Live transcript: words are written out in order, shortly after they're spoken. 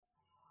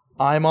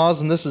I'm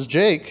Oz, and this is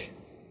Jake.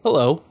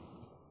 Hello.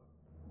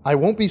 I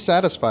won't be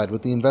satisfied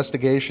with the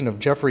investigation of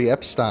Jeffrey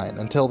Epstein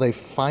until they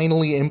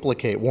finally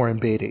implicate Warren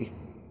Beatty.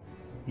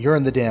 You're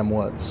in the damn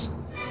woods.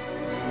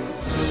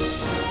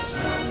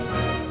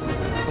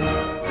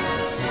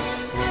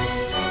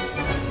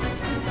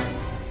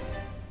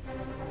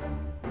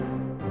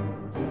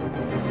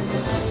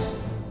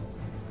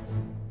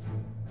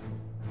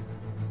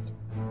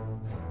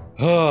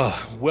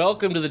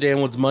 Welcome to the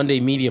Damn Woods Monday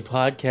Media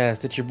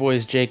Podcast. It's your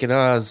boys Jake and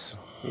Oz.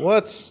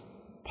 What's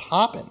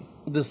poppin'?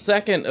 The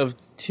second of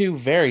two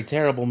very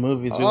terrible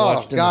movies we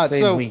watched in the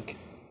same week.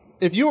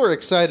 If you were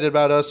excited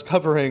about us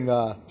covering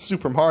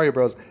Super Mario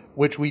Bros.,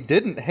 which we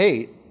didn't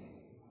hate...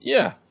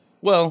 Yeah.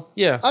 Well,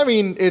 yeah. I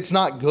mean, it's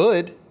not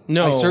good.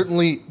 No. I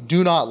certainly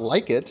do not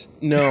like it.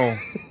 No.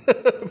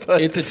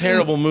 It's a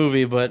terrible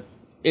movie, but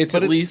it's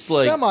at least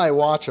like...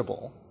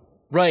 semi-watchable.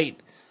 Right.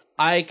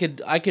 I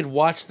could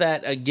watch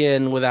that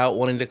again without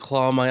wanting to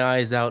claw my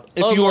eyes out.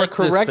 If you're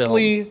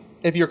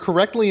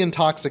correctly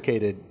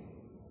intoxicated,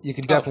 you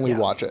can definitely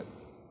watch it.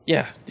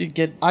 Yeah.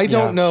 I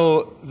don't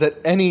know that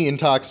any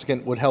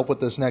intoxicant would help with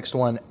this next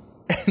one,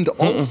 and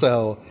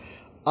also,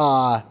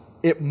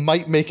 it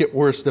might make it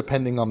worse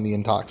depending on the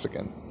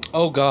intoxicant.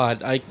 Oh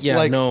God,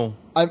 no.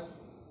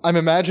 I'm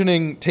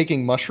imagining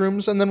taking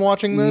mushrooms and then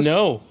watching this.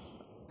 No.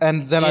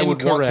 And then I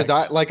would want to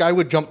die. Like, I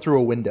would jump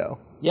through a window.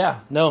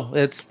 Yeah, no,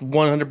 it's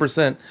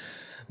 100%.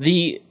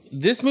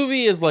 This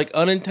movie is like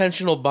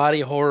unintentional body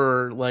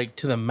horror, like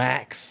to the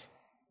max.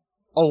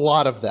 A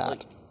lot of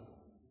that.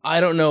 I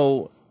don't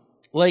know,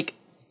 like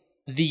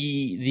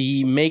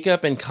the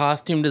makeup and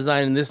costume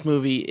design in this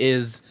movie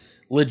is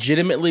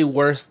legitimately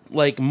worse,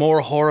 like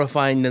more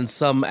horrifying than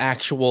some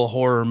actual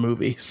horror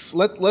movies.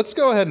 Let's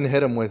go ahead and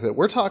hit them with it.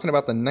 We're talking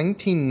about the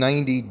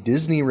 1990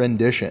 Disney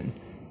rendition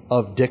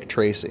of Dick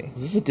Tracy.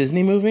 Was this a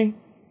Disney movie?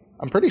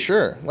 I'm pretty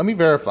sure. Let me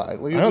verify. I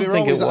don't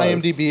think it was.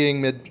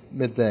 IMDbing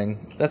mid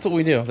thing. That's what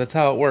we do. That's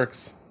how it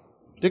works.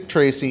 Dick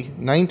Tracy,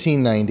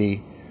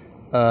 1990.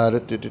 I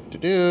don't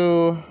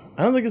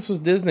think this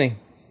was Disney.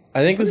 I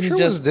think this is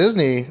just was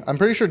Disney. I'm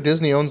pretty sure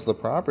Disney owns the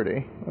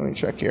property. Let me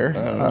check here.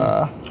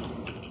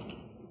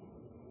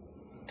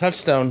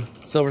 Touchstone,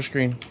 Silver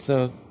Screen.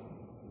 So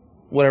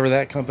whatever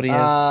that company is.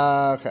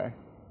 Okay.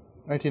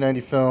 1990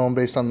 film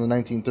based on the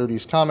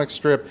 1930s comic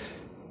strip.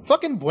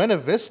 Fucking Buena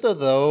Vista,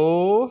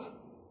 though.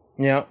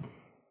 Yeah.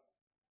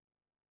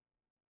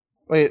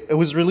 Wait, it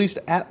was released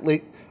at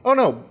late... Oh,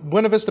 no.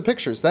 Buena Vista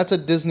Pictures. That's a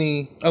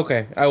Disney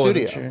Okay, I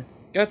studio. Wasn't sure.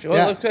 Gotcha. Well,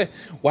 Yeah. Okay.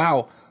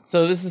 Wow.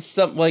 So this is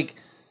something like...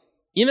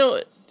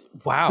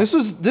 wow. This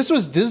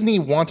was Disney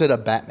wanted a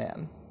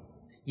Batman.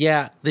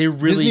 Yeah, they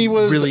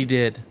really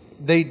did.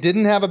 They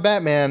didn't have a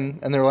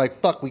Batman, and they were like,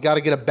 fuck, we got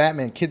to get a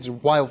Batman. Kids are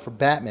wild for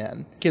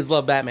Batman. Kids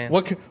love Batman.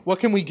 What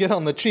can we get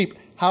on the cheap?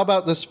 How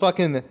about this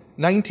fucking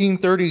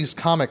 1930s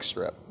comic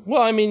strip?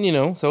 Well, I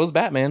mean, so is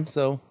Batman,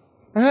 so...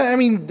 I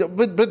mean,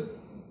 but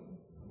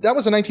that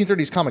was a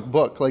 1930s comic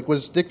book. Like,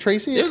 was Dick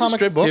Tracy a comic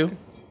book? It was a strip,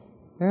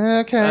 too.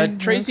 Okay.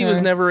 Tracy was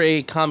never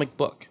a comic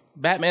book.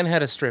 Batman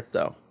had a strip,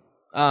 though.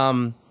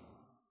 But,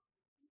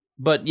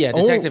 yeah,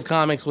 Detective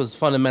Comics was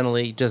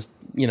fundamentally just,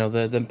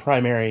 the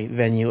primary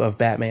venue of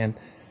Batman.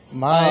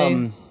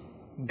 My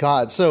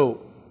God.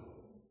 So,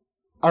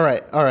 all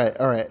right.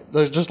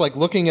 There's just, like,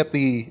 looking at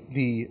the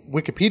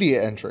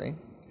Wikipedia entry.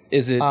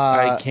 Is it?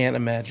 I can't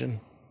imagine.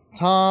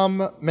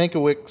 Tom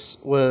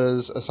Mankiewicz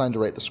was assigned to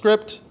write the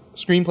script.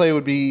 Screenplay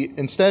would be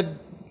instead...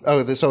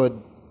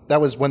 that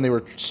was when they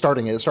were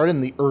starting it. It started in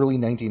the early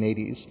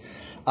 1980s.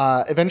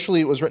 Eventually,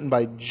 it was written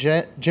by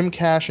Jim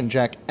Cash and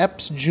Jack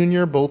Epps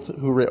Jr., both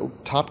who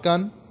wrote Top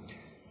Gun.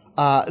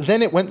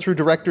 Then it went through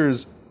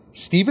directors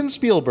Steven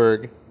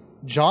Spielberg,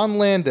 John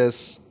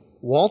Landis,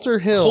 Walter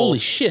Hill... Holy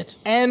shit.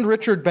 ...and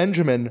Richard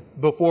Benjamin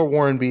before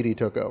Warren Beatty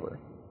took over.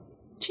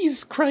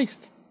 Jesus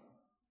Christ.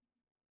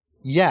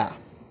 Yeah.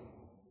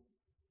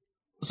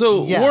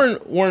 So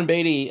Warren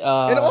Beatty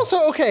and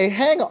also, okay,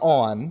 hang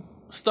on.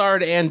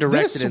 Starred and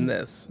directed in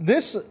this.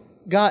 This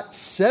got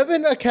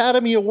 7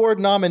 Academy Award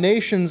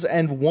nominations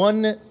and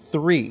won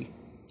 3.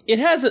 It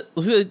has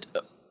okay,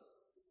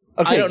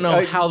 I don't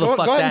know how the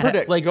fuck that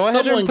happened. Like, go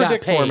ahead and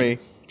predict for me,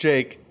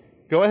 Jake.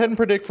 Go ahead and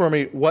predict for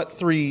me what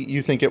 3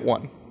 you think it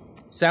won.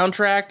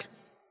 Soundtrack,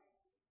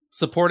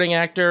 supporting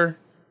actor.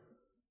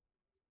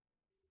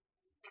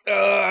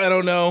 I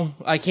don't know.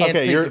 I can't.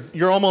 Okay,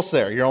 you're almost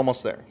there. You're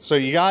almost there. So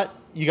you got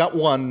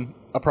 1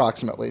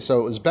 approximately.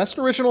 So it was best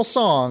original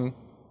song.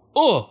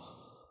 Oh.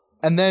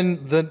 And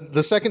then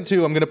the second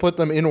 2, I'm going to put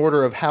them in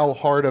order of how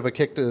hard of a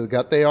kick to the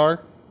gut they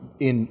are,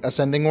 in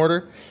ascending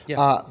order.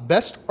 Yeah.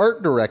 Best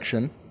art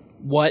direction.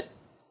 What?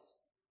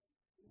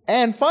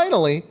 And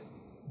finally,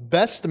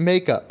 best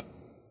makeup.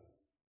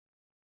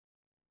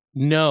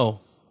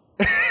 No.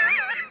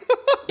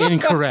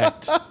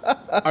 Incorrect.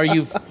 Are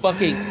you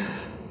fucking...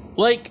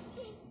 Like,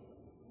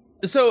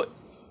 so,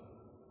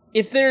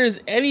 if there's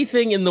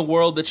anything in the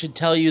world that should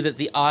tell you that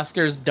the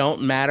Oscars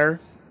don't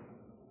matter,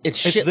 it's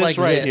shit this like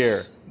right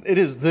this. Here. It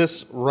is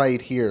this right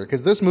here,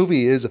 because this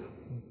movie is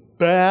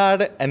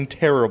bad and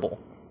terrible.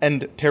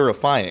 and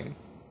terrifying.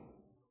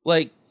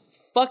 Like,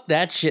 fuck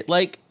that shit.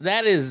 Like,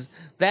 that has,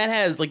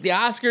 like, the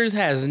Oscars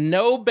has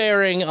no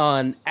bearing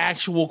on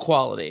actual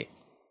quality.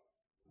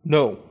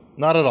 No,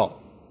 not at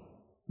all.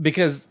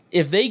 Because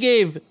if they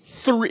gave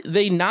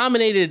they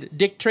nominated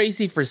Dick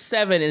Tracy for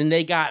 7 and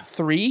they got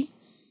 3,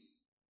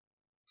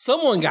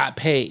 someone got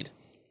paid.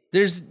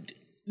 There's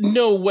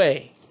no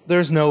way.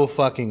 There's no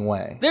fucking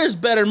way. There's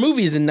better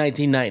movies in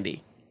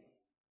 1990.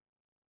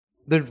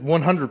 There's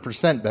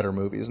 100% better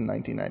movies in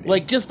 1990.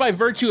 Like, just by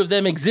virtue of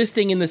them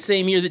existing in the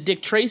same year that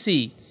Dick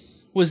Tracy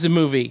was a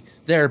movie,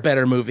 there are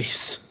better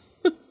movies.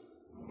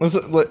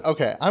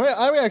 Okay,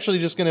 I'm actually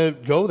just going to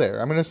go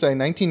there. I'm going to say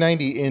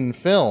 1990 in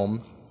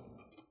film.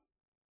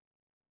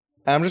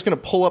 I'm just going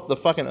to pull up the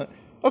fucking...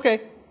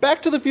 Okay,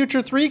 Back to the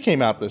Future 3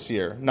 came out this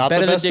year. Not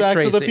better the best Back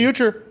to the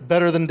Future.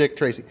 Better than Dick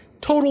Tracy.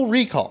 Total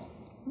Recall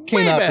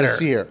came out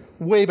this year.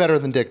 Way better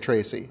than Dick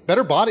Tracy.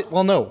 Better body...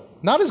 Well, no.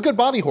 Not as good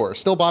body horror.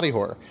 Still body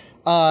horror.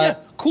 Yeah,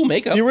 cool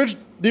makeup.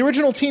 The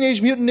original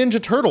Teenage Mutant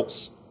Ninja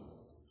Turtles.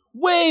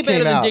 Way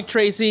better than Dick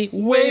Tracy.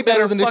 Way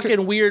better than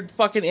fucking weird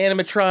fucking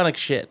animatronic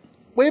shit.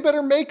 Way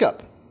better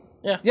makeup.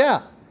 Yeah.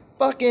 Yeah.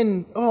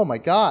 Fucking... Oh, my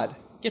God.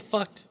 Get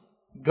fucked.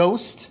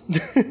 Ghost.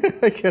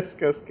 I guess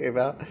Ghost came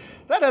out.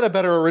 That had a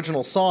better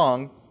original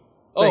song.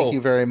 Thank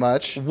you very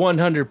much.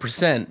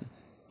 100%.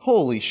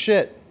 Holy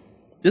shit.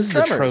 This is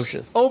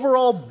atrocious.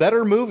 Overall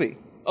better movie.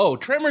 Oh,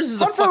 Tremors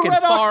is a fucking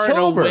far and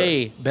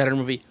away better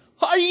movie.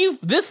 Are you...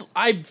 This...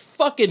 I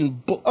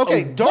fucking...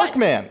 Okay,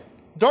 Darkman.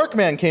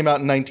 Darkman came out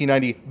in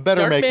 1990.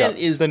 Better makeup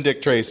than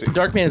Dick Tracy.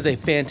 Darkman is a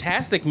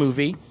fantastic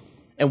movie.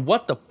 And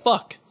what the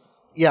fuck?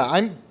 Yeah,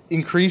 I'm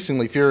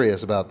increasingly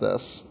furious about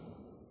this.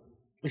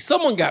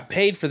 Someone got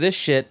paid for this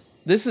shit.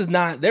 This is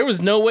not... There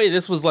was no way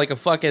this was like a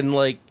fucking,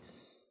 like...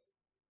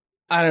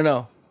 I don't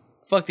know.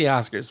 Fuck the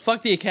Oscars.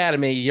 Fuck the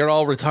Academy. You're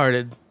all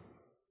retarded.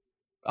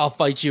 I'll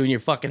fight you in your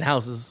fucking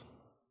houses.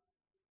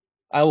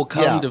 I will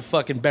come to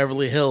fucking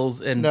Beverly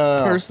Hills and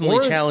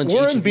personally challenge each of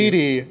you. Warren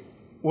Beatty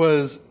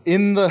was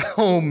in the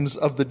homes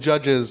of the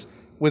judges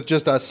with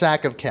just a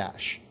sack of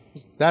cash.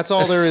 That's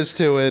all there is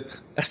to it.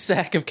 A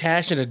sack of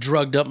cash and a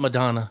drugged up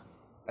Madonna.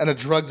 And a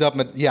drugged up...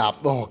 Yeah.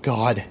 Oh,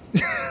 God.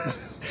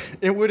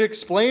 It would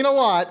explain a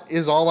lot,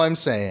 is all I'm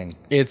saying.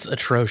 It's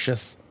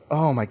atrocious.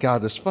 Oh, my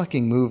God. This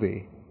fucking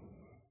movie.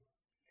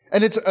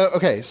 And it's...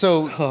 okay,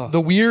 so the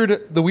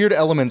weird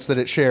elements that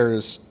it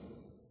shares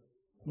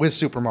with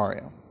Super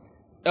Mario.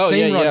 Oh,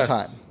 same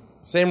runtime.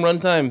 Same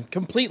runtime.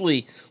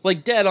 Completely.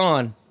 Like, dead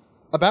on.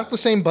 About the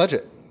same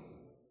budget.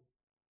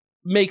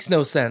 Makes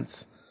no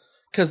sense.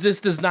 Because this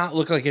does not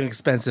look like an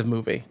expensive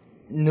movie.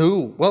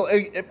 No. Well,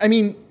 I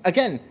mean,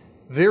 again,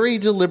 very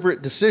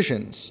deliberate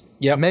decisions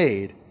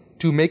made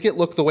to make it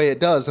look the way it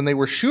does. And they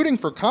were shooting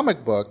for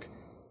comic book,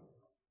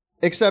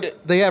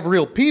 except they have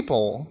real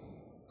people.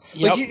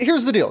 Like,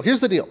 here's the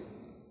deal.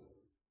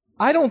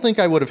 I don't think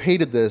I would have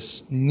hated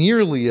this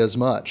nearly as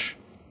much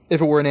if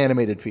it were an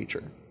animated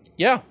feature.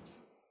 Yeah.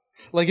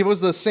 Like, if it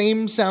was the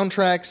same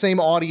soundtrack, same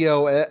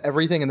audio,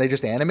 everything, and they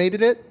just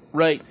animated it.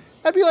 Right.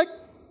 I'd be like,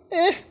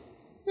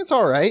 it's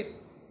all right.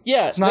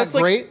 Yeah. It's not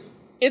great. Like,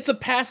 it's a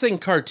passing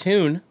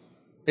cartoon.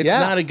 It's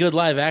not a good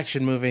live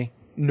action movie.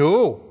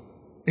 No.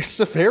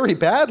 It's a very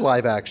bad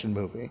live action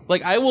movie.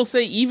 Like, I will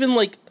say, even,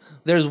 like,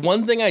 there's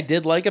one thing I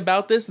did like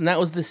about this, and that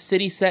was the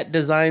city set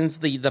designs,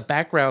 the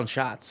background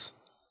shots.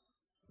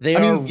 They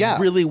are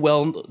really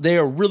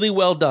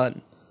well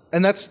done.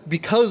 And that's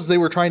because they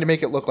were trying to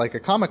make it look like a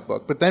comic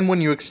book. But then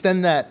when you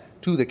extend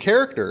that to the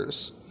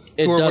characters,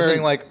 who are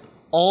wearing, like,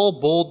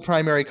 all bold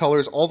primary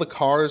colors, all the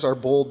cars are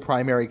bold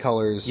primary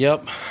colors.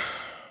 Yep.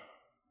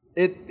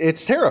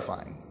 It's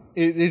terrifying.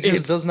 It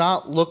just does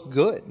not look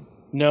good.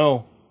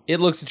 No. It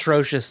looks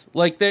atrocious.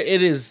 Like,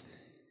 it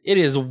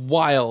is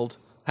wild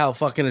how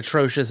fucking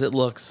atrocious it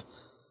looks.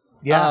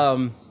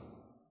 Yeah.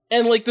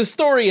 And, like, the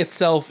story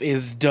itself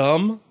is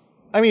dumb.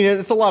 I mean,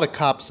 it's a lot of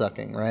cop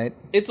sucking, right?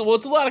 It's a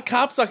lot of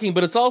cop sucking,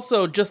 but it's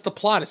also just the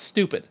plot is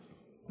stupid.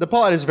 The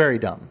plot is very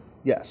dumb.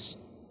 Yes.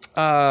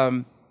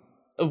 We're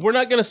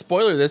not going to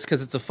spoiler this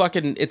because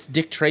it's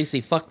Dick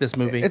Tracy. Fuck this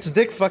movie. It's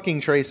Dick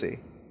fucking Tracy.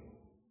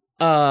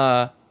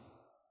 The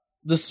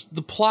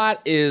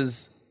plot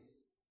is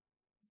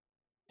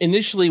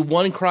initially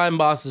one crime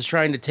boss is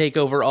trying to take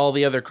over all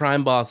the other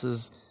crime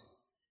bosses,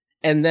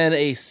 and then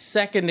a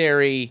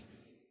secondary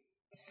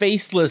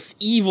faceless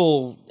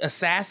evil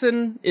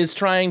assassin is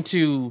trying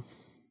to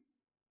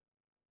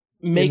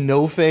make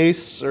No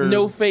Face. I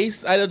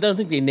don't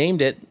think they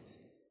named it.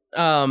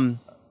 But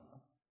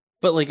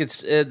like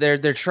it's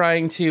they're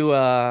trying to.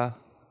 I'm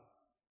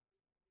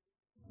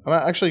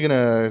actually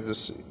gonna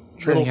just see.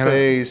 Little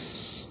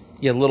Face.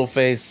 Yeah, Little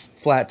Face,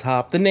 flat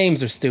top. The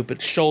names are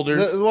stupid.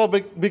 Shoulders.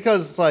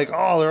 Because it's like,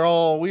 they're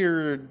all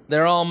weird.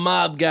 They're all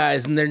mob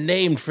guys, and they're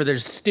named for their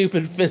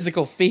stupid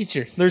physical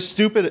features. They're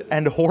stupid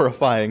and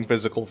horrifying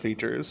physical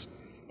features.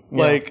 Yeah.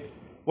 Like,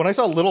 when I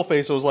saw Little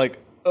Face, I was like,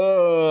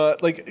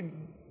 if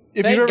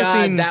you've ever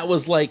seen... that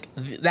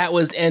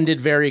was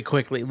ended very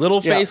quickly. Little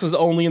Face was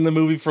only in the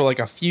movie for like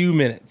a few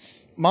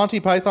minutes.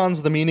 Monty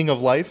Python's The Meaning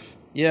of Life.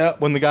 Yeah.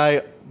 When the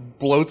guy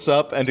bloats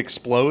up and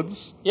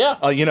explodes. Yeah.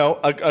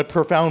 A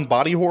profound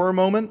body horror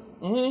moment.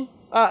 Mm-hmm.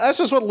 That's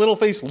just what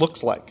Littleface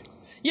looks like.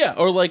 Yeah,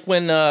 or like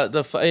when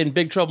in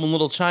Big Trouble in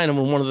Little China,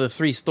 when one of the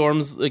three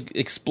storms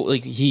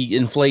he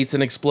inflates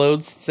and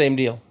explodes, same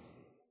deal.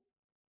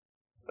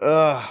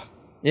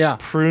 Yeah.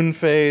 Prune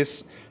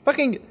face.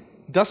 Fucking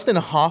Dustin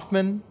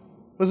Hoffman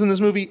was in this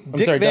movie.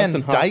 Dick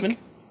Van Dyke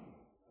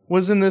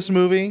was in this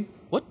movie.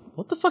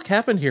 What the fuck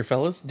happened here,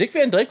 fellas? Dick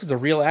Van Dyke was a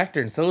real actor,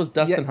 and so was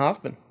Dustin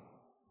Hoffman.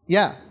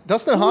 Yeah,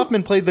 Dustin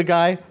Hoffman played the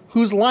guy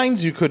whose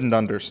lines you couldn't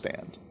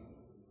understand.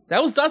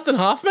 That was Dustin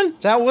Hoffman?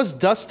 That was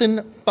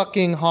Dustin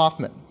fucking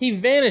Hoffman. He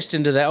vanished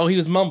into that. Oh, he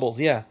was Mumbles,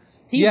 yeah.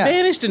 He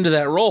vanished into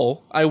that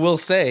role, I will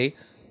say.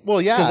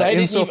 Well, yeah, I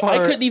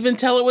couldn't even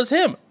tell it was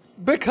him.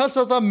 Because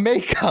of the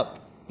makeup.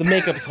 The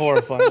makeup's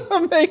horrifying.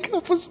 The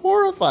makeup was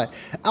horrifying.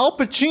 Al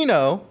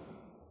Pacino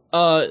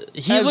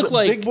he looked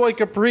like Big Boy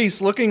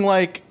Caprice, looking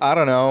like, I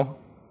don't know.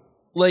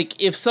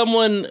 Like if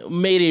someone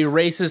made a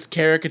racist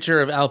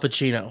caricature of Al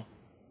Pacino.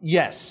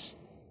 Yes.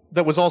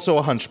 That was also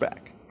a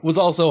hunchback.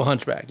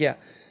 Yeah.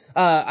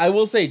 I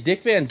will say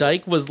Dick Van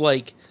Dyke was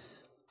like,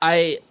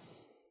 I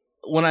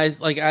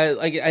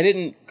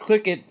didn't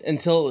click it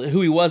until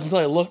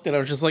I looked and I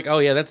was just like, oh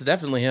yeah, that's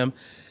definitely him.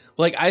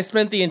 Like I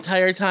spent the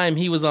entire time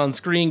he was on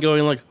screen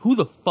going like, who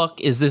the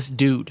fuck is this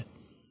dude?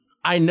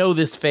 I know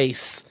this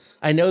face.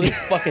 I know this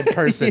fucking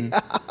person.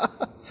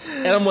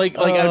 And I'm like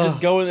I'm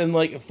just going and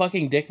like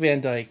fucking Dick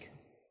Van Dyke.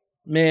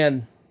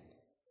 Man.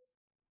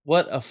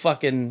 What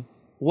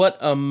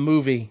a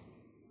movie.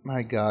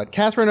 My God.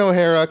 Catherine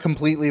O'Hara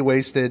completely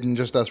wasted in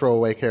just a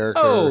throwaway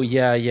character. Oh,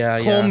 yeah.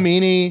 Cole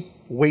Meany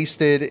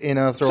wasted in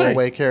a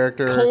throwaway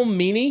character. Cole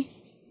Meany?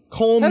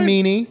 Colm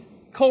Meany?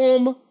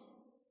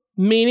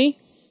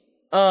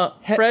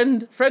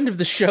 Friend of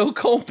the show,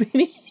 Cole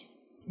Meany?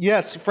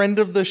 Yes, friend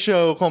of the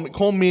show,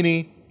 Cole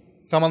Meany.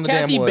 Come on the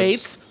Kathy damn woods.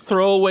 Bates,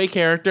 throwaway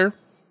character.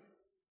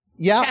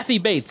 Yeah. Kathy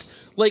Bates,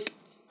 like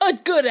a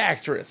good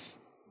actress.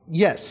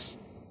 Yes.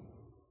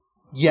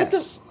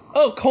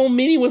 Cole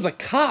Meany was a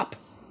cop.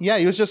 Yeah,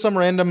 he was just some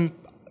random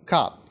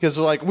cop. Because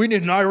like, we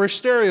need an Irish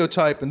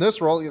stereotype in this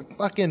role. You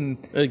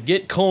fucking...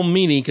 get Cole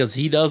Meany, because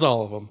he does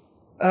all of them.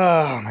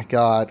 Oh, my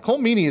God. Cole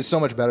Meany is so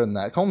much better than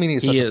that. Cole Meany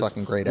is such a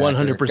fucking great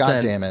actor. 100%.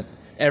 God damn it.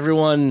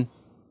 Everyone...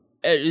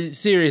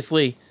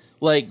 seriously,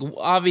 like,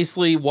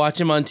 obviously,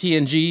 watch him on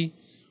TNG.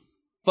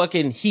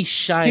 Fucking, he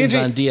shines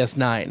on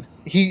DS9.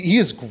 He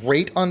is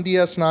great on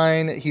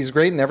DS9. He's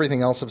great in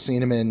everything else I've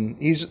seen him in.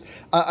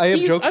 I've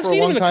joked for a long time. I've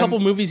seen him in a couple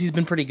movies. He's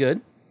been pretty good.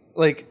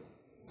 Like,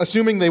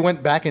 assuming they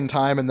went back in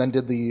time and then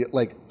did the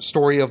like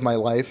story of my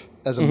life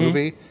as a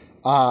movie,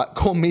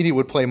 Cole Meany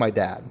would play my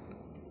dad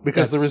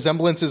because the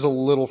resemblance is a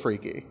little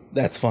freaky.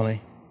 That's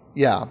funny.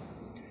 Yeah.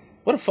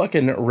 What a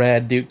fucking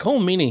rad dude. Cole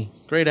Meany,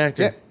 great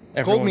actor.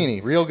 Yeah. Cole Meany,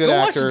 real good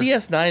actor. Go watch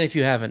DS9 if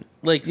you haven't.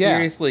 Like,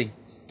 seriously.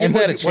 And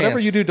whatever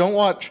you do, don't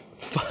watch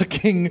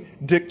fucking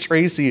Dick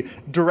Tracy,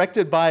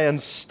 directed by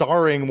and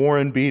starring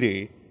Warren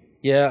Beatty.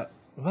 Yeah,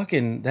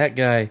 fucking that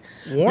guy.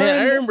 Warren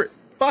I remember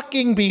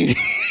fucking Beatty.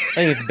 I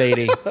think it's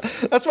Beatty.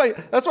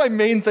 That's my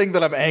main thing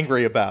that I'm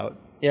angry about.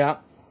 Yeah.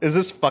 Is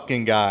this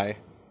fucking guy.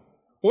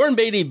 Warren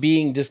Beatty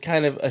being just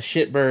kind of a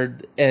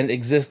shitbird and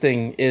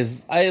existing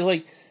is...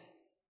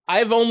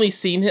 I've only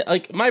seen him,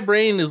 like, my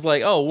brain is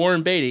like, oh,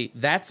 Warren Beatty.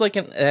 That's like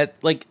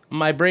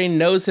my brain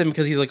knows him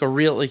because he's like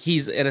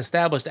he's an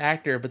established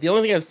actor. But the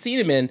only thing I've seen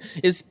him in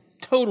is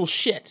total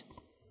shit.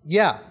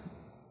 Yeah.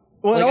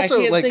 Well, like, and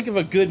also, I can't think of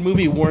a good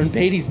movie Warren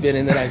Beatty's been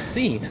in that I've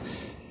seen.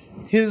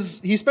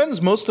 He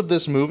spends most of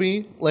this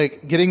movie,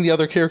 like, getting the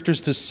other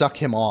characters to suck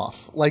him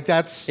off. Like,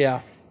 that's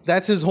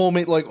his whole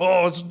like,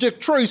 oh, it's Dick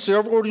Tracy.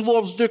 Everybody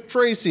loves Dick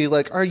Tracy.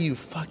 Like, are you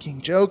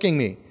fucking joking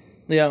me?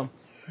 Yeah.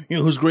 You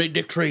know who's great?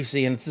 Dick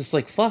Tracy. And it's just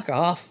like, fuck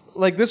off.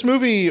 Like, this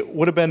movie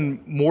would have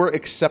been more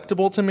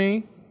acceptable to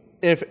me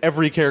if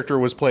every character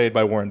was played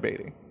by Warren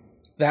Beatty.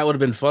 That would have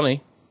been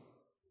funny.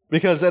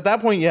 Because at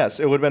that point, yes,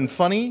 it would have been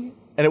funny,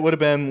 and it would have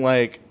been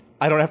like,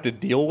 I don't have to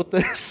deal with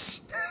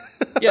this.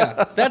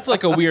 Yeah, that's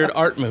like a weird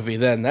art movie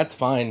then. That's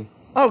fine.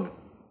 Oh,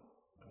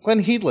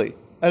 Glenn Headley.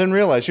 I didn't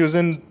realize. She was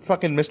in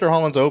fucking Mr.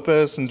 Holland's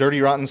Opus and Dirty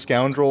Rotten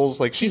Scoundrels.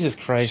 Like, Jesus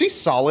Christ. She's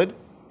solid.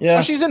 Yeah.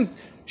 Oh,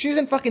 she's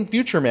in fucking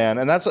Future Man,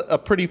 and that's a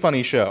pretty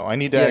funny show. I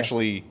need to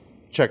actually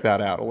check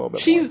that out a little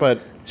bit more. But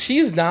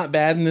she's not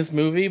bad in this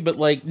movie, but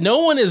like no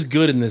one is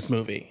good in this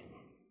movie.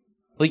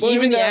 Like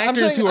even the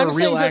actors who are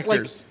real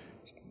actors.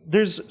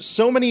 There's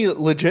so many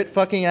legit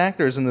fucking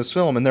actors in this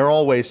film, and they're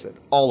all wasted.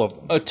 All of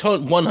them.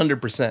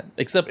 100%.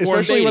 Except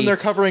especially when they're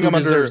covering them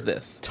under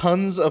this.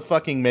 Tons of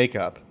fucking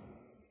makeup.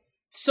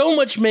 So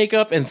much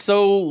makeup and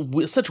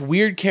such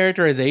weird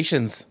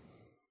characterizations.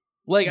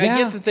 Like, I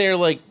get that they're,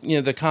 like, you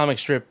know, the comic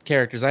strip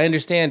characters. I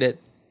understand it.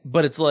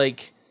 But it's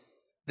like,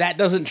 that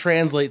doesn't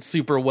translate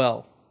super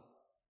well.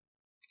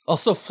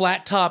 Also,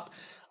 Flat Top,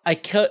 I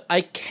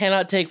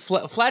cannot take...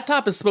 Flat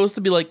Top is supposed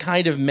to be, like,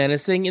 kind of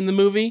menacing in the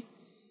movie.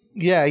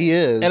 Yeah, he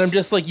is. And I'm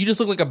just like, you just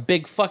look like a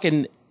big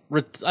fucking...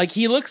 Like,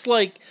 he looks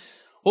like...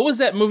 What was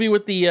that movie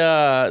with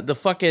the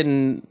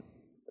fucking...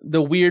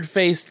 the weird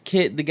faced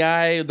kid, the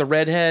guy, the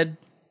redhead,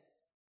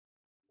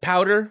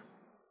 Powder.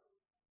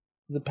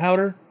 Is it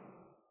Powder?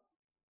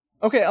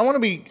 Okay,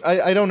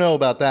 I don't know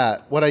about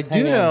that. What I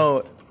do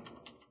know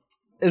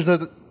is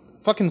that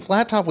fucking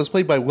Flat Top was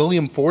played by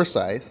William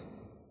Forsythe.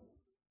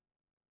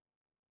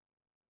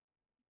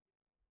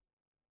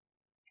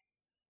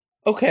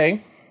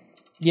 Okay.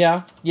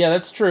 Yeah,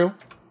 that's true.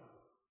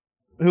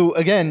 Who,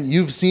 again,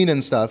 you've seen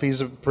and stuff.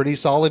 He's a pretty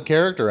solid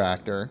character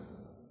actor.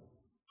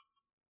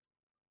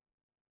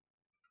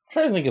 I'm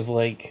trying to think of,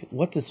 like,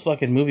 what this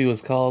fucking movie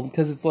was called,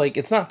 because it's like,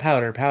 it's not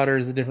Powder. Powder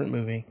is a different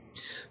movie.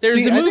 There's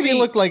a movie... I think he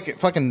looked like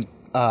fucking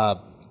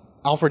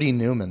Alfred E.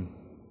 Newman.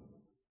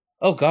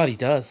 Oh, God, he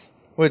does.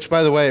 Which,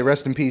 by the way,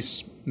 rest in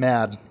peace,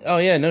 Mad. Oh,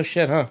 yeah, no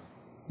shit, huh?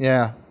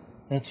 Yeah.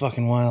 That's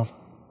fucking wild.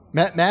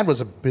 Mad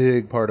was a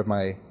big part of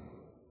my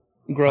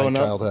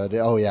childhood.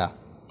 Oh, yeah.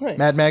 Nice.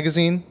 Mad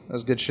Magazine, that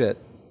was good shit.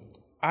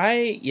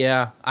 I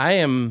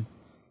am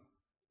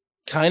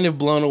kind of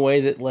blown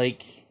away that,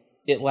 like,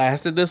 it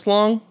lasted this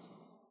long.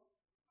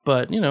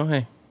 But, you know,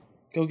 hey,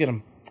 go get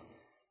him.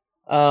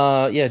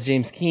 Yeah,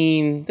 James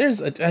Keane.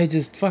 There's a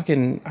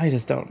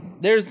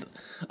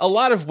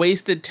lot of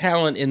wasted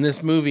talent in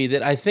this movie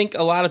that I think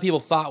a lot of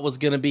people thought was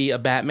going to be a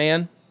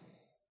Batman,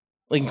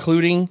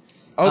 including...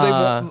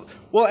 well,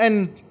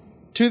 and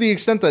to the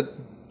extent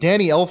that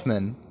Danny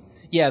Elfman...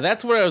 Yeah,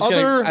 that's where I wanted to get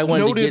to. Other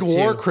noted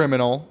war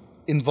criminal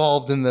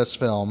involved in this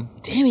film.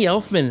 Danny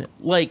Elfman,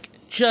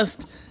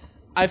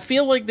 I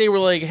feel like they were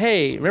like,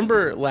 hey,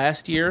 remember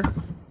last year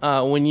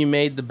when you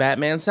made the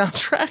Batman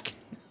soundtrack?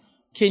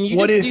 Can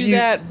you do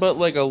that, but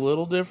like a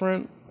little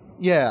different?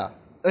 Yeah.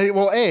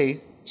 Well,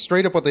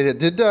 straight up what they did.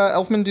 Did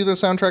Elfman do the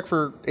soundtrack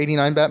for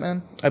 89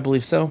 Batman? I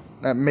believe so.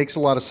 That makes a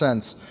lot of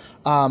sense.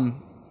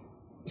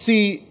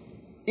 See,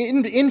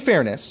 in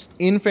fairness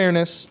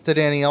to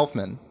Danny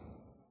Elfman,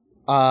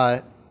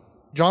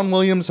 John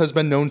Williams has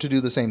been known to do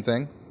the same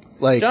thing.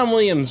 Like John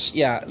Williams,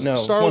 yeah, no,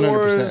 Star 100%.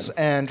 Wars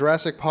and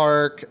Jurassic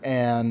Park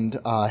and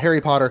Harry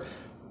Potter.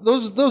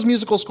 Those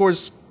musical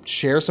scores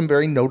share some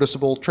very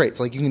noticeable traits.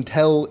 Like you can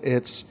tell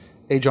it's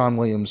a John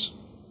Williams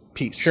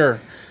piece. Sure,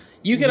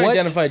 you can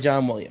identify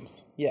John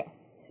Williams. Yeah.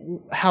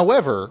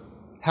 However,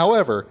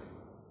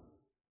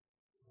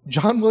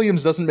 John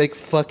Williams doesn't make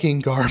fucking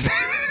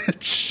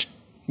garbage.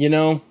 You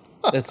know,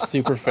 that's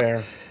super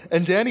fair.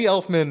 And Danny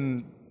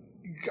Elfman,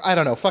 I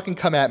don't know, fucking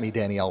come at me,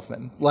 Danny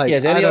Elfman. Like, yeah,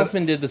 Danny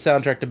Elfman did the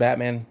soundtrack to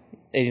Batman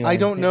 89. I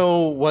don't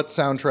know what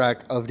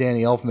soundtrack of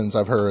Danny Elfman's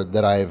I've heard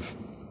that I've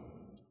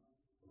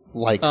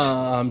liked.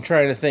 I'm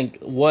trying to think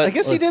what. I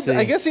guess he did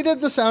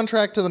the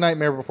soundtrack to The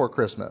Nightmare Before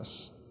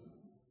Christmas.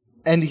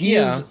 And he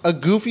is a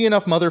goofy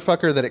enough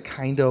motherfucker that it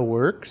kind of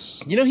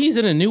works. You know, he's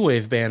in a new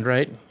wave band,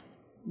 right?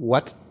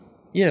 What?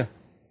 Yeah.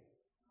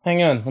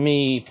 Hang on, let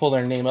me pull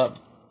their name up.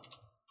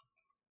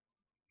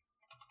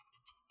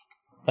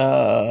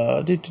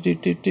 Oingo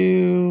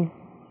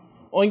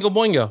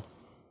Boingo.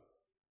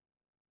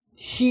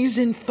 He's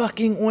in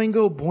fucking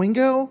Oingo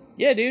Boingo?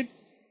 Yeah, dude.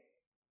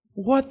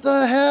 What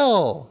the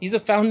hell? He's a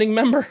founding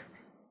member.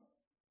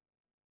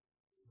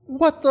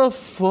 What the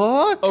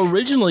fuck?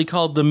 Originally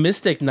called the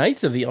Mystic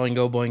Knights of the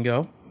Oingo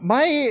Boingo.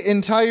 My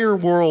entire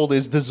world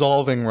is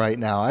dissolving right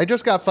now. I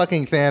just got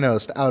fucking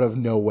Thanos out of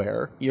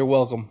nowhere. You're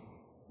welcome.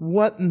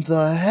 What in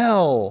the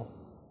hell?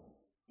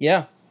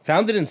 Yeah,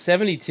 founded in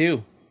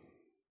 1972.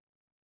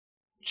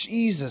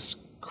 Jesus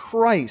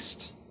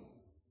Christ.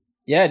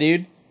 Yeah,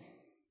 dude.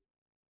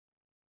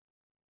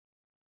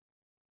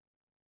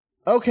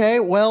 Okay,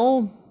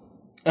 well...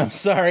 I'm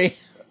sorry.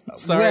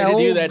 Sorry to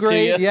do that great.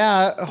 to you.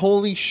 Yeah,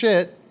 holy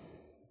shit.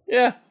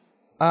 Yeah.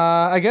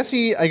 I guess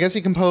he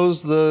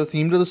composed the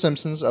theme to The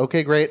Simpsons.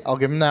 Okay, great. I'll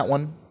give him that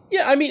one.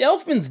 Yeah, I mean,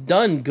 Elfman's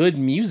done good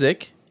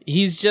music.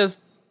 He's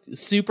just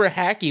super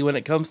hacky when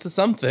it comes to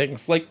some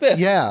things, like this.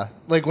 Yeah,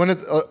 like when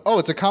it's...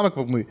 it's a comic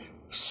book movie.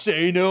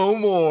 Say no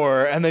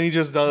more. And then he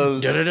just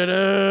does... Yeah,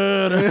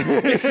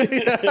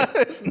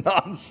 it's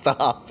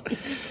nonstop.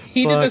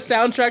 He did the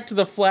soundtrack to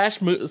the Flash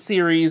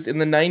series in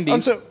the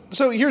 90s.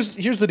 So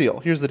here's the deal.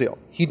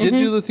 He did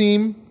do the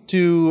theme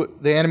to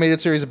the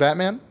animated series of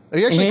Batman.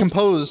 He actually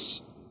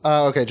composed...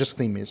 just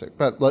theme music.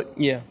 But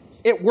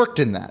it worked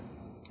in that.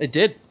 It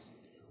did.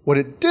 What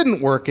it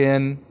didn't work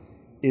in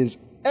is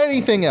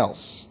anything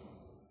else.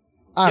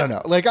 I don't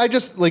know. Like, I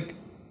just... like...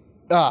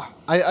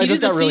 I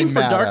just got really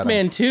mad for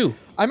Darkman 2.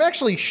 I'm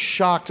actually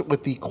shocked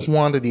with the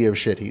quantity of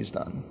shit he's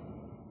done.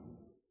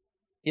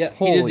 Yeah,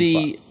 he did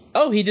the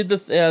March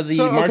of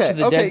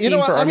the Dead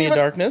theme for Army of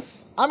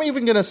Darkness. I'm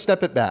even going to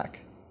step it back.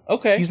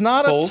 Okay. He's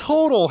not a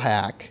total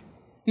hack.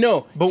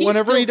 No, but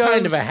whenever he does,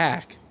 kind of a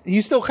hack.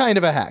 He's still kind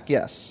of a hack,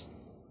 yes.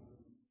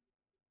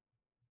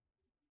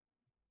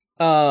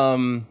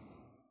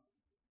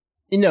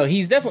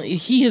 He's definitely,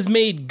 he has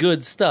made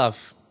good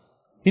stuff.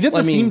 He did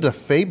the theme to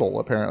Fable,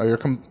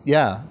 apparently.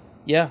 Yeah.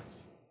 Yeah.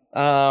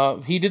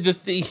 He did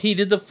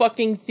the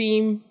fucking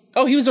theme.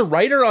 Oh, he was a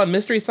writer on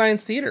Mystery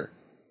Science Theater.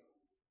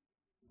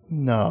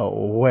 No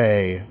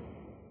way.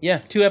 Yeah,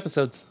 2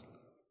 episodes.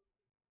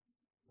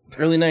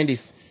 Early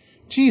 90s.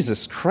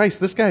 Jesus Christ,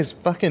 this guy's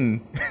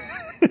fucking...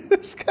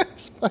 This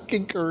guy's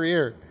fucking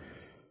career.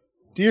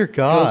 Dear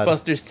God.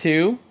 Ghostbusters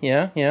 2.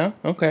 Yeah.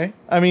 Okay.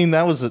 I mean,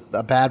 that was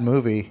a bad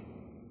movie.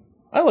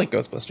 I like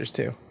Ghostbusters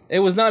 2. It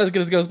was not as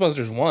good as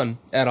Ghostbusters 1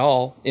 at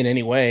all in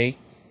any way.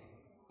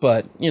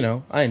 But,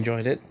 I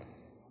enjoyed it.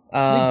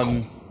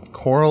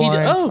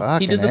 Coraline.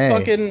 He did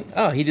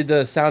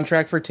the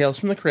soundtrack for Tales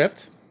from the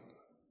Crypt.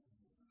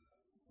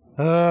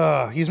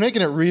 He's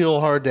making it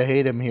real hard to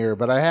hate him here,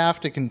 but I have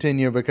to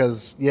continue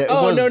because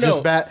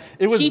just bad.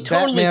 It was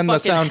totally Batman the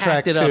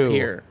soundtrack it too. Up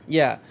here.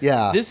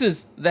 Yeah. This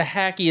is the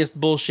hackiest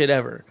bullshit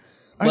ever.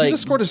 I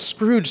just scored a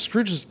Scrooge.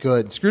 Scrooge is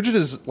good. Scrooge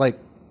is like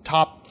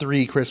top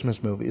 3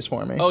 Christmas movies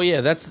for me. Oh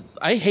yeah,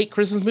 I hate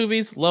Christmas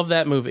movies. Love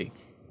that movie.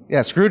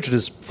 Yeah, Scrooge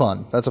is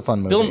fun. That's a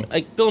fun movie.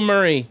 Bill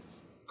Murray,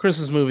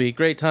 Christmas movie,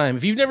 great time.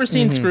 If you've never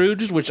seen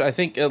Scrooge, which I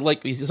think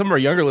some of our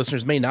younger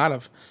listeners may not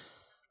have,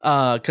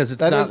 because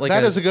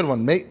that is a good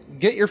one.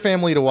 Get your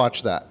family to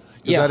watch that.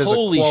 Yeah, that is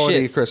holy a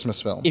quality shit.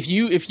 Christmas film. If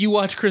you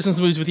watch Christmas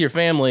movies with your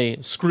family,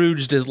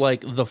 Scrooged is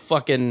like the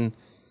fucking.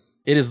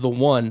 It is the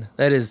one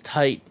that is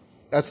tight.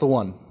 That's the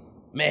one.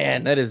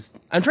 Man, that is.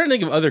 I'm trying to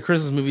think of other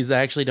Christmas movies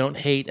I actually don't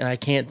hate, and I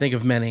can't think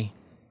of many.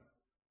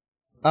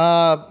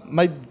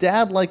 My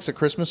dad likes A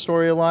Christmas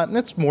Story a lot, and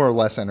it's more or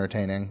less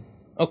entertaining.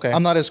 Okay.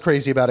 I'm not as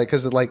crazy about it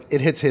because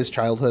it hits his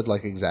childhood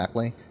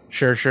exactly.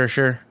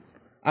 Sure.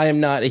 I am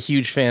not a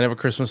huge fan of A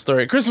Christmas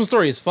Story. A Christmas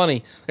Story is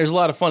funny. There's a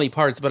lot of funny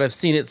parts, but I've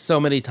seen it so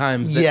many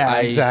times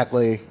that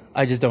exactly.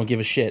 I just don't give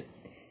a shit.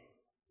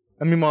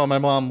 And meanwhile, my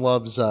mom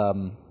loves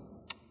the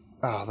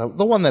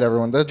one that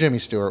the Jimmy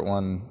Stewart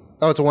one.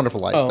 Oh, It's a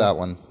Wonderful Life, that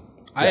one.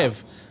 Yeah.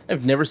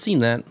 I've never seen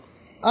that.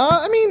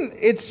 I mean,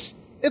 it's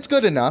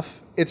good enough.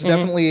 It's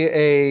definitely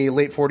a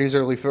late 40s,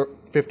 early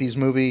 50s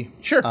movie.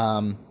 Sure.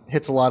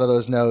 Hits a lot of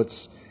those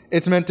notes.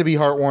 It's meant to be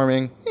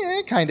heartwarming. Yeah,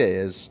 it kind of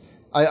is.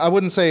 I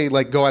wouldn't say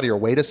go out of your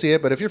way to see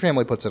it, but if your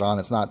family puts it on,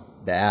 it's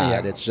not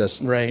bad. Yeah. It's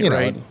just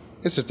right.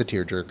 It's just a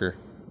tearjerker.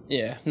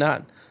 Yeah,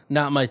 not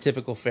my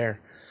typical fare.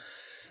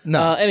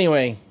 No.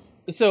 Anyway,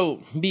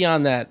 so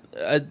beyond that,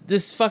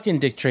 this fucking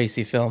Dick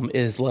Tracy film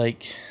is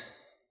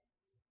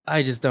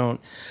I just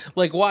don't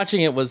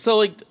watching it was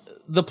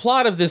the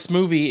plot of this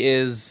movie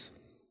is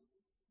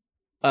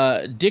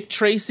Dick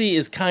Tracy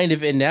is kind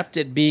of inept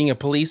at being a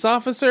police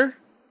officer.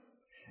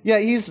 Yeah,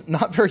 he's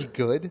not very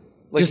good.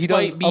 He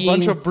does a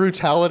bunch of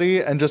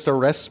brutality and just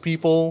arrests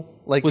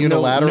people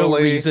unilaterally. No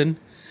reason.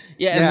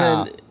 Yeah,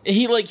 and then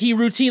he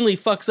routinely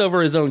fucks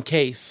over his own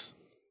case.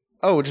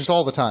 Oh, just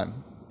all the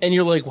time. And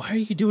you're like, why are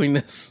you doing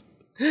this?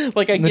 I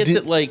get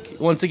that,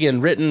 once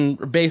again, written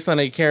based on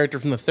a character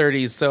from the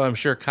 30s, so I'm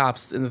sure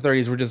cops in the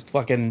 30s were just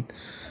fucking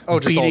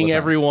beating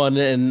everyone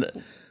and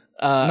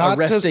not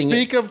arresting. To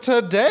speak of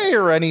today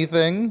or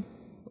anything.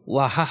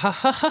 Got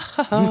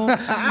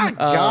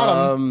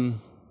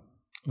him.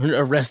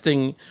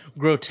 Arresting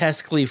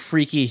grotesquely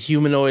freaky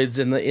humanoids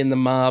in the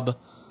mob.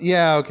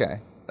 Yeah, okay.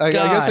 I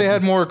guess they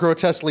had more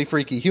grotesquely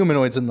freaky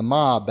humanoids in the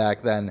mob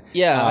back then.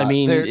 Yeah, I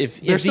mean,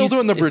 they're still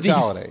doing the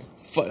brutality.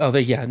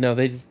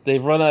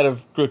 They've run out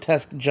of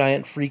grotesque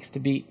giant freaks to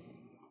beat.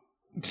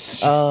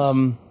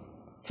 So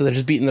they're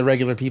just beating the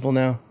regular people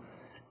now.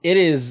 It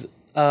is,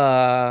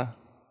 I'm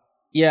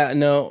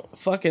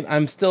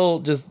still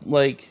just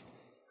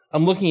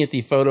I'm looking at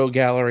the photo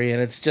gallery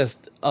and it's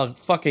just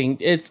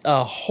it's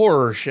a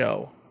horror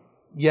show.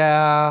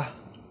 Yeah.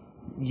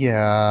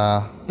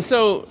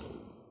 So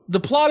the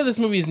plot of this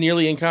movie is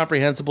nearly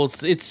incomprehensible.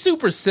 It's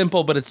super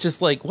simple, but it's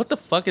just what the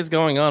fuck is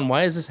going on?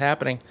 Why is this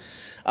happening?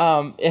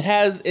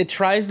 It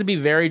tries to be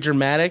very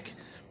dramatic,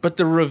 but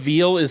the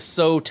reveal is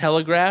so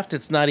telegraphed,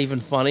 it's not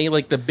even funny.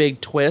 The big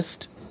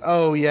twist.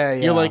 Oh, yeah.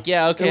 You're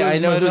okay, I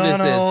know Madonna who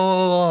this is.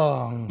 All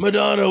along.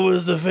 Madonna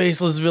was the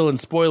faceless villain.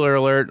 Spoiler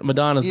alert,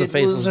 Madonna's the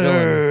faceless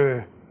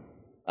villain.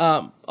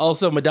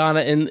 Also, Madonna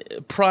in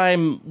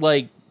prime,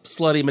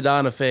 slutty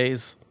Madonna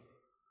phase.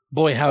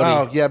 Boy, howdy.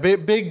 Oh, yeah,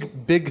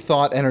 big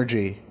thought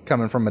energy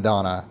coming from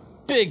Madonna.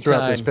 Big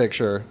throughout time. This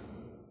picture.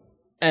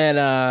 And,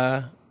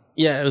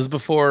 it was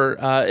before,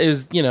 it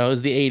was the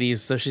 80s,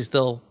 so she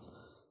still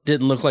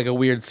didn't look like a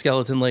weird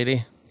skeleton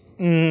lady.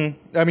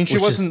 Mm-hmm. I mean, she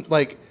wasn't,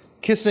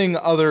 kissing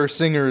other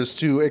singers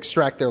to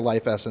extract their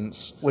life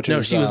essence.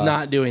 She was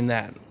not doing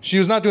that. She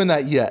was not doing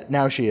that yet.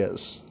 Now she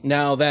is.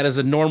 Now that is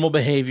a normal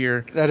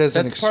behavior.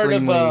 That's part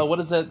of, what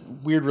is that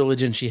weird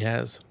religion she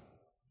has?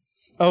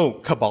 Oh,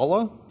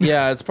 Kabbalah?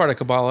 Yeah, it's part of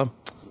Kabbalah.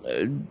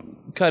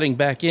 Cutting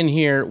back in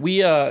here,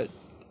 we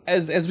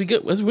as we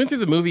went through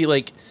the movie,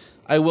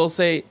 I will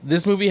say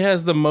this movie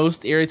has the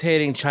most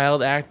irritating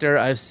child actor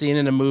I've seen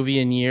in a movie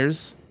in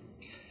years.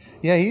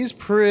 Yeah, he's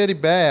pretty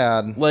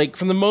bad.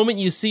 From the moment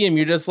you see him,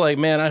 you're just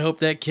man, I hope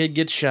that kid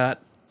gets shot.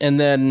 And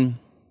then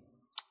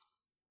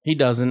he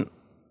doesn't.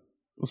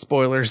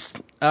 Spoilers.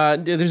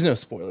 There's no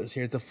spoilers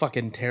here. It's a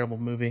fucking terrible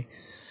movie.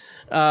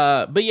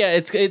 But yeah,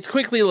 it's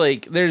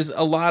quickly there's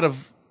a lot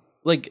of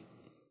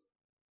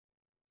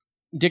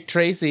Dick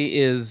Tracy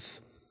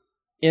is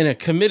in a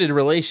committed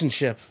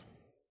relationship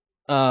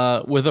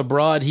with a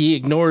broad he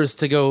ignores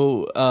to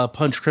go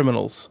punch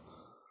criminals.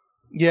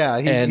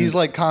 Yeah, he's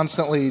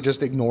constantly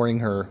just ignoring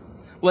her.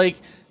 Like,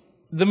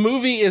 the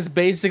movie is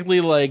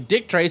basically like,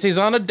 Dick Tracy's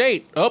on a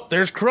date. Oh,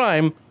 there's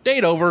crime.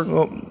 Date over.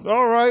 Well,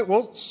 all right,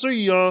 well,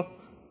 see ya.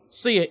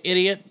 See ya,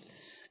 idiot.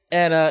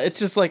 And it's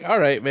just like, all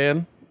right,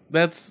 man.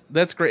 That's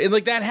great. And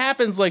like that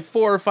happens like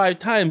 4 or 5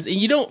 times, and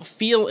you don't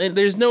feel it.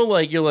 There's no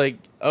like, you're like,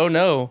 oh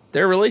no,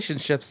 their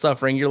relationship's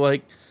suffering. You're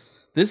like,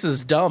 this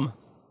is dumb.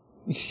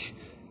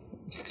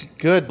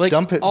 Good. Like,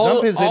 dump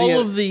his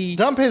idiot.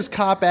 Dump his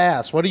cop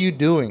ass. What are you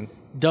doing?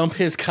 Dump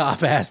his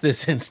cop ass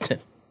this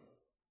instant.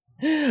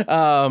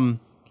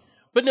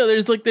 But no,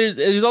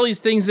 there's all these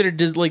things that are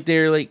just like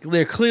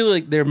they're clearly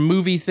like they're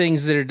movie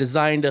things that are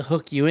designed to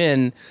hook you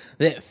in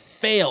that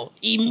fail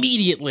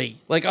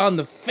immediately, like on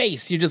the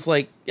face. You're just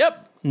like,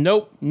 yep,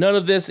 nope, none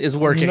of this is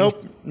working.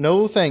 Nope,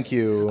 no, thank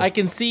you. I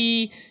can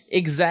see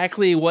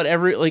exactly what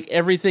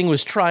everything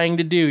was trying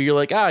to do. You're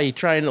like, you're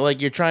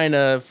trying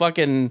to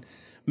fucking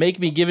make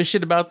me give a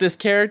shit about this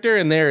character,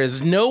 and there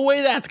is no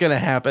way that's gonna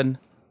happen.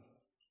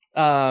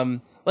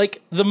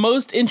 Like, the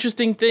most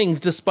interesting things,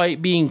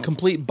 despite being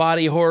complete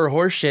body horror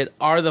horseshit,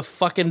 are the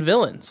fucking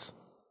villains.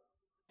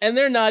 And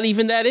they're not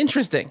even that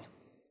interesting.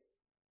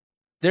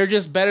 They're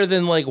just better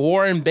than, like,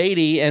 Warren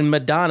Beatty and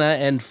Madonna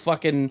and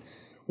fucking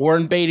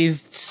Warren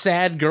Beatty's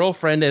sad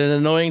girlfriend and an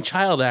annoying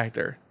child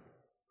actor.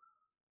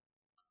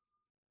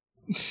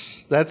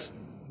 That's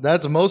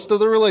most of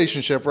the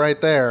relationship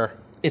right there.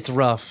 It's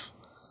rough.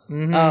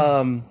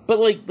 Mm-hmm. But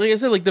like I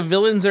said, like, the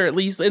villains are at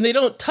least, and they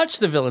don't touch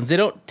the villains. They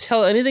don't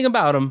tell anything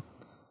about them.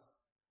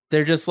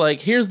 They're just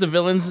like, here's the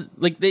villains.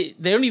 Like, they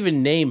don't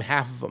even name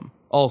half of them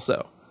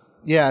also.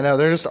 Yeah, no,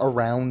 they're just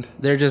around.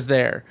 They're just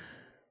there.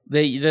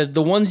 The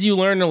ones you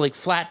learn are like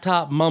Flat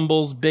Top,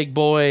 Mumbles, Big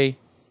Boy,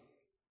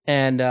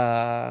 and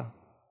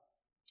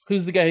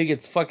who's the guy who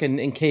gets fucking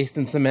encased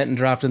in cement and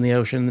dropped in the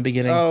ocean in the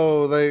beginning?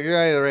 Oh, the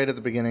guy right at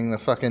the beginning, the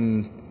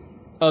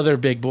fucking... Other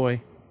big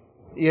boy.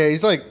 Yeah,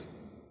 he's like...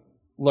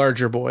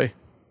 Larger boy.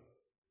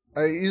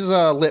 He's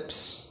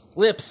Lips.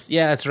 Lips,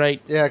 yeah, that's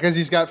right. Yeah, because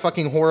he's got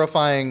fucking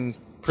horrifying...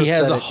 He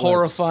has a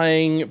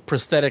horrifying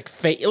prosthetic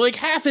face. Like,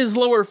 half his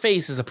lower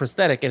face is a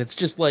prosthetic, and it's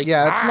just like...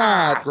 Yeah, it's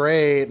not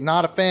great.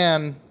 Not a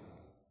fan.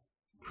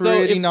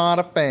 Not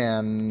a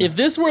fan. If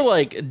this were,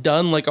 like,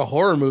 done like a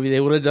horror movie,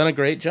 they would have done a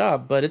great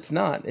job, but it's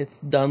not.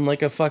 It's done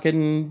like a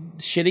fucking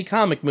shitty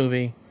comic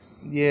movie.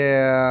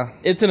 Yeah.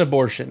 It's an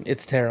abortion.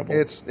 It's terrible.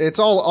 It's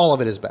all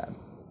of it is bad.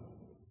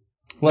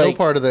 Like, no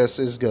part of this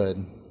is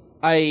good.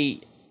 I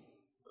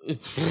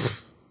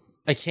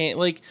can't,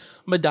 like...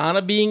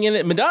 Madonna being in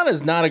it. Madonna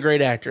is not a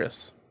great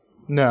actress.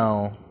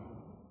 No.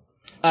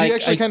 She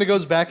actually kind of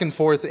goes back and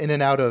forth in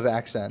and out of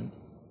accent.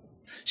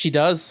 She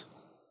does.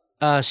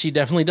 She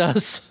definitely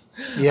does.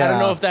 Yeah. I don't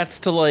know if that's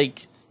to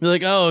like be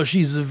like, oh,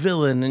 she's a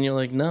villain, and you're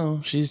like,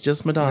 no, she's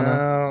just Madonna.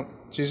 No,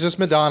 she's just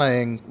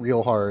Madonna-ing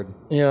real hard.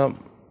 Yeah.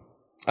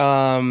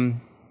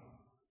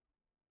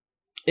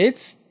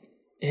 It's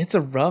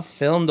a rough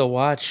film to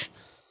watch.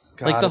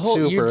 God, like the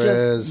whole you're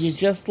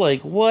just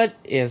like, what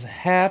is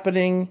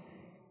happening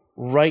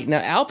right now?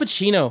 Al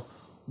Pacino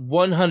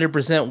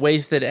 100%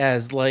 wasted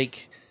as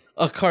like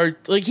a card.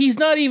 Like, he's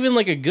not even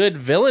like a good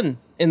villain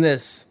in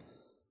this.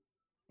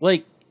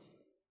 Like,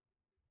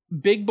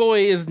 Big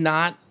Boy is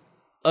not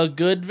a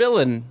good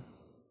villain.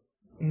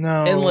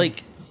 No. And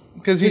like,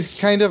 because he's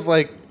kind of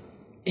like,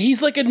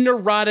 he's like a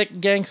neurotic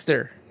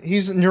gangster.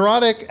 He's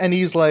neurotic, and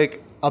he's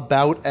like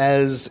about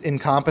as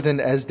incompetent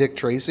as Dick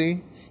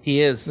Tracy.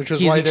 He is. Which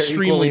is why they're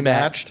equally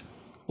matched.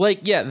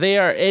 Like, yeah, they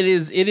are. It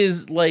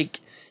is like,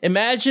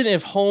 imagine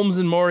if Holmes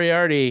and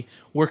Moriarty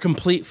were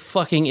complete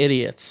fucking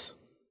idiots.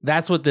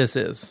 That's what this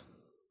is.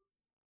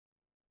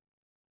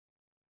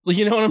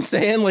 You know what I'm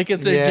saying? Like,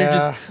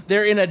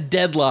 they're in a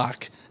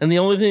deadlock, and the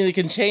only thing that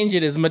can change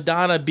it is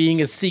Madonna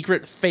being a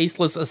secret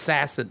faceless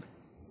assassin.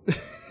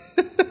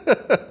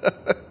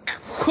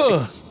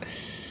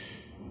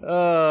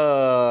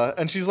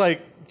 And she's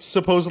like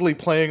supposedly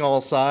playing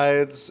all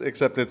sides,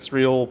 except it's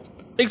real.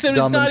 Except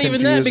it's not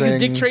even that, because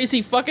Dick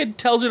Tracy fucking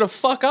tells her to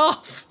fuck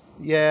off.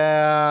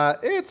 Yeah,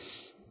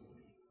 it's...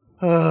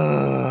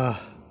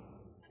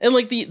 And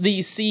like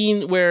the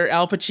scene where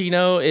Al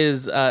Pacino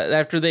is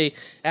after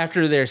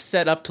they're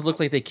set up to look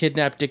like they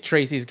kidnapped Dick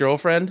Tracy's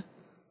girlfriend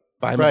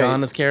by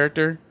Madonna's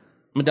character,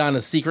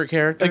 Madonna's secret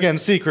character. Again,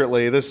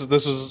 secretly. This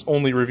was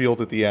only revealed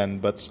at the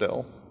end, but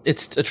still,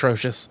 it's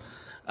atrocious.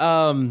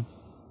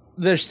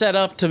 They're set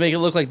up to make it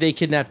look like they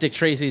kidnapped Dick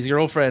Tracy's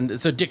girlfriend,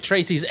 so Dick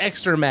Tracy's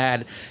extra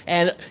mad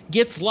and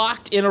gets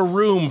locked in a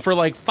room for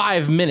like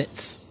 5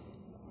 minutes.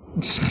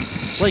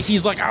 Like,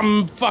 he's like,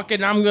 I'm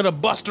gonna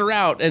bust her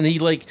out, and he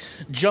like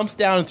jumps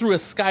down through a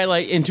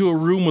skylight into a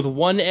room with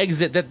one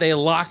exit that they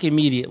lock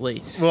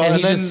immediately. Well, and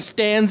he just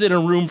stands in a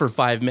room for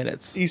 5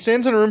 minutes. He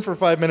stands in a room for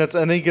 5 minutes,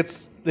 and he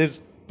gets his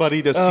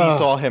buddy to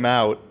seesaw him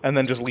out, and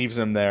then just leaves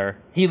him there.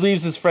 He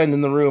leaves his friend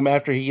in the room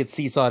after he gets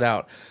seesawed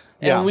out.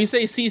 And when we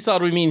say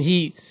seesawed, we mean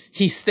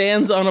he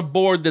stands on a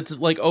board that's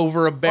like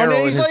over a barrel,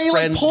 and his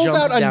friend pulls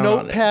jumps out a down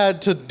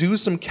notepad to do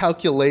some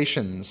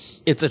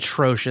calculations. It's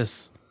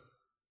atrocious.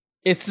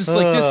 It's just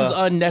like, this is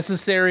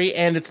unnecessary,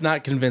 and it's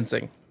not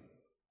convincing.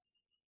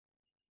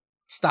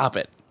 Stop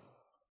it.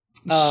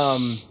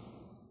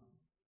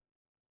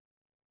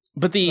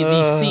 But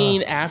the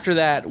scene after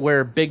that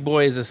where Big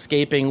Boy is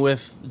escaping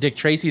with Dick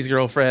Tracy's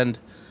girlfriend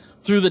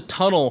through the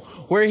tunnel,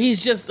 where he's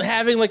just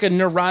having like a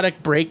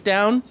neurotic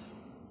breakdown.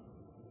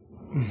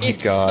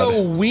 It's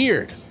so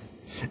weird.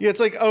 Yeah, it's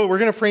like, oh, we're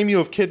going to frame you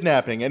of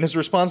kidnapping. And his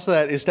response to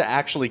that is to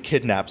actually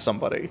kidnap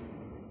somebody.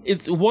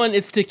 It's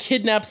to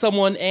kidnap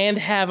someone and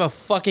have a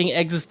fucking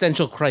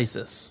existential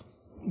crisis.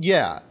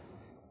 Yeah.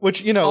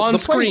 Which, you know, on the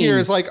screen. play here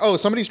is like, oh,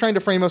 somebody's trying to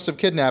frame us of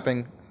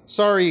kidnapping.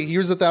 Sorry,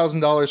 here's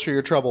 $1,000 for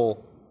your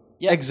trouble.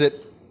 Yep.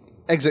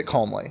 Exit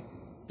calmly.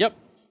 Yep.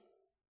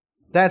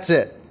 That's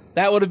it.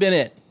 That would have been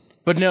it.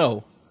 But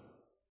no.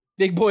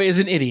 Big Boy is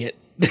an idiot.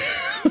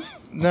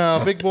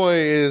 No, Big Boy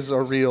is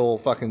a real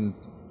fucking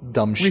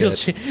dumb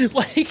shit.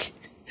 Like,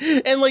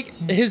 and like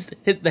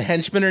the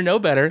henchmen are no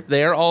better.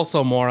 They are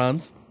also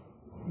morons.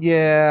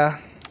 Yeah.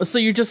 So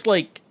you're just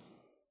like,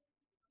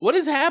 what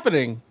is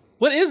happening?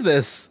 What is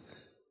this?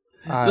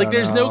 Like,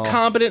 there's no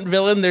competent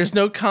villain. There's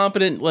no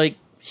competent like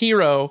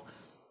hero.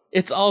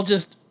 It's all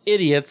just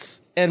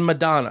idiots and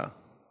Madonna.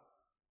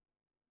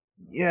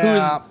 Yeah. Who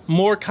is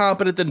more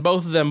competent than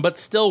both of them, but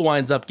still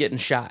winds up getting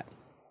shot.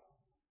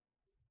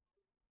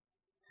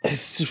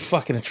 It's just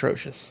fucking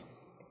atrocious.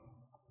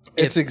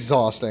 It's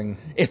exhausting.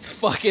 It's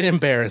fucking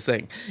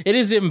embarrassing. It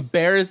is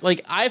embarrassed.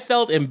 Like, I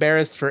felt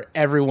embarrassed for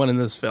everyone in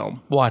this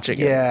film watching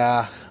it.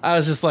 Yeah. I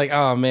was just like,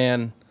 oh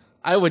man,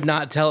 I would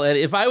not tell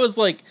Eddie. If I was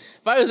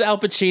Al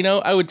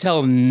Pacino, I would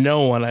tell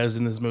no one I was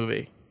in this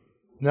movie.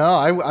 No,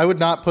 I would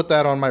not put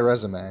that on my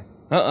resume.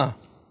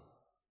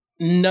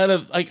 None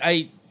of, like,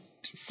 I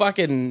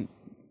fucking,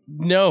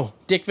 no.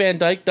 Dick Van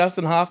Dyke,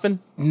 Dustin Hoffman,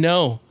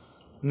 no.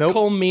 Nope.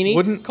 Cole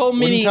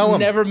Meany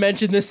never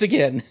mentioned this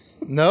again.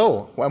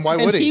 No. Why would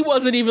he? And he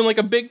wasn't even like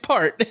a big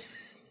part.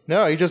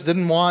 No, he just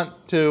didn't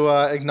want to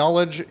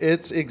acknowledge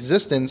its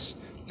existence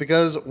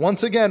because,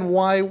 once again,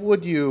 why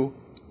would you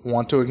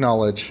want to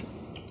acknowledge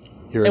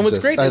your And what's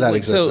great is, like,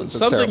 existence? So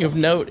something of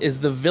note is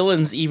the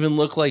villains even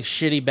look like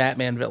shitty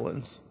Batman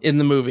villains in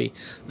the movie.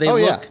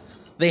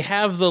 They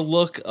have the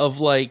look of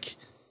like,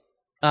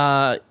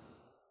 you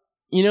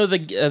know,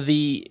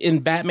 the in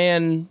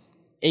Batman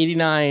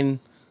 89,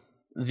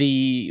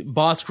 the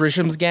Boss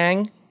Grisham's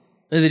gang.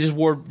 They just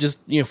wore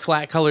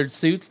flat colored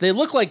suits. They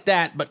look like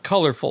that, but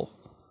colorful.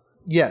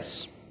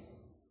 Yes.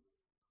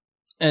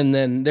 And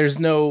then there's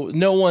no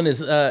one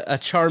is a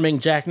charming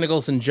Jack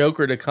Nicholson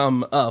Joker to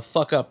come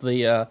fuck up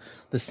the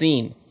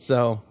scene.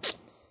 So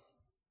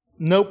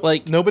nope,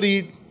 like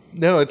nobody.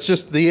 No, it's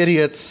just the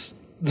idiots.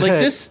 Like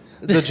this,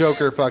 the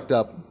Joker fucked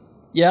up.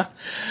 Yeah,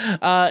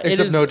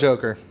 except no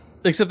Joker.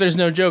 Except there's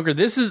no Joker.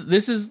 This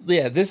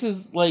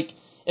is like,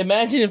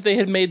 imagine if they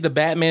had made the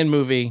Batman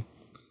movie,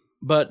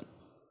 but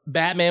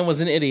Batman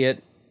was an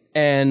idiot.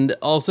 And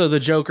also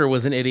the Joker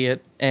was an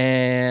idiot,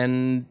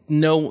 and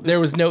there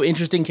was no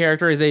interesting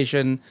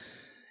characterization,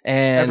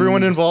 and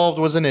everyone involved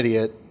was an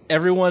idiot.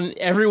 Everyone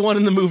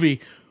in the movie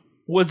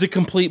was a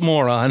complete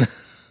moron.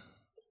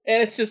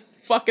 And it's just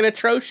fucking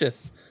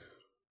atrocious.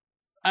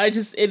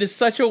 It is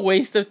such a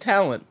waste of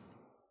talent.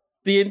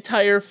 The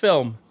entire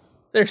film.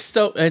 It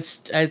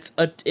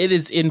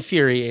is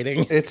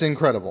infuriating. It's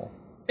incredible.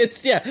 And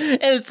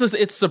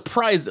it's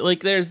surprising.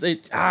 Like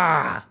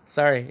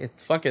sorry,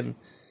 it's fucking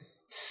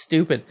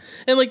stupid.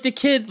 And like the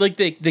kid,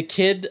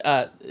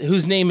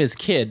 whose name is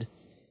Kid,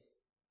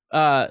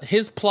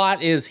 his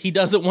plot is he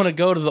doesn't want to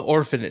go to the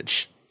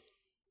orphanage.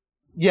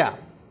 Yeah.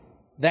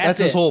 That's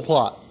his whole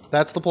plot.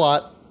 That's the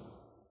plot.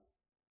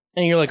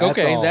 And you're like,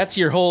 okay, that's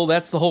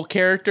the whole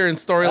character and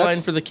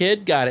storyline for the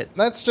kid. Got it.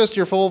 That's just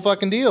your full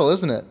fucking deal,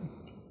 isn't it?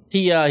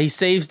 He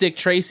saves Dick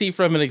Tracy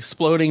from an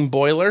exploding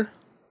boiler.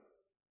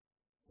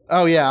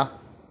 Oh yeah.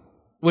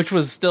 Which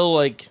was still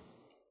like,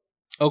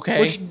 okay.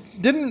 Which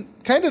didn't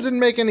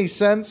make any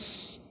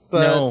sense,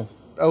 but no.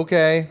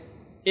 Okay.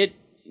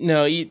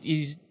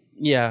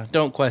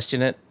 Don't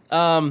question it.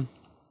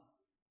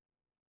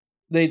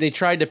 They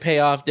tried to pay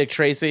off Dick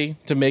Tracy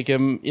to make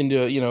him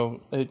into,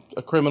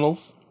 a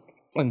criminals.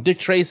 And Dick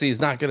Tracy is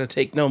not going to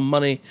take no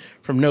money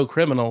from no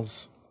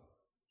criminals.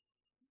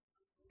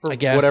 For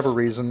whatever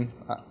reason.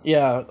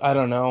 Yeah, I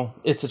don't know.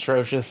 It's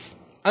atrocious.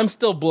 I'm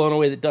still blown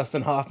away that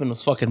Dustin Hoffman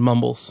was fucking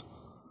Mumbles.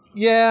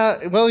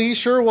 Yeah, well, he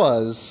sure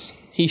was.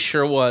 He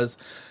sure was.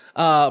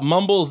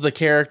 Mumbles, the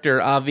character,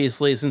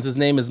 obviously, since his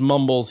name is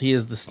Mumbles, he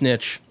is the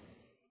snitch.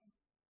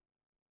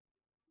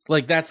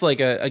 Like, that's like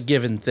a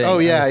given thing. Oh,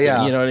 yeah,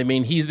 yeah. You know what I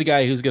mean? He's the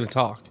guy who's going to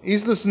talk.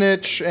 He's the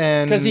snitch,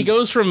 and because he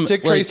goes from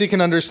Dick Tracy can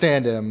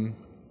understand him.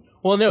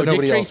 Well, no, Dick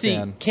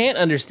Tracy can't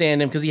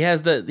understand him because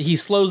he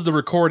slows the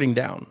recording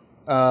down.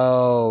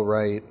 Oh,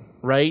 right.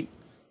 Right?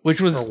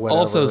 Which was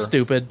also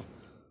stupid.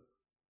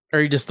 Or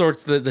he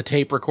distorts the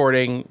tape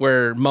recording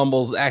where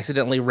Mumbles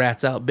accidentally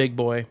rats out Big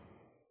Boy.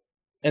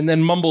 And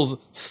then Mumbles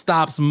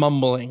stops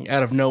mumbling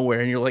out of nowhere,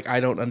 and you're like, I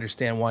don't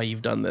understand why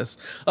you've done this.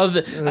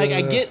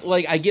 I get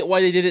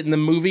why they did it in the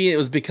movie. It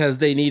was because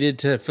they needed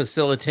to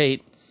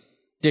facilitate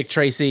Dick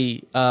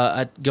Tracy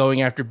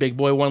going after Big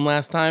Boy one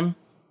last time.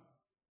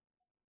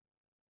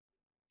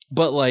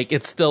 But, like,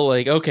 it's still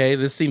like, okay,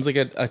 this seems like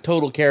a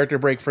total character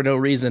break for no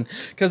reason.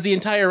 Because the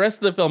entire rest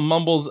of the film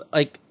mumbles,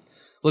 like,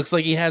 looks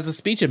like he has a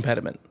speech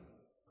impediment.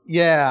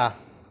 Yeah.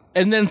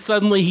 And then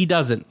suddenly he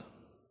doesn't.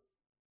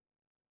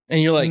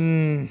 And you're like,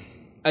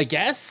 I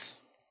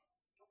guess?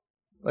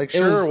 Like,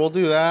 sure, we'll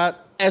do that.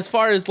 As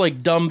far as,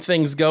 like, dumb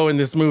things go in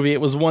this movie, it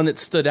was one that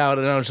stood out,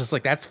 and I was just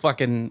like,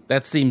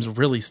 that seems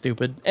really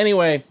stupid.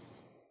 Anyway,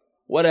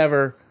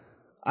 whatever.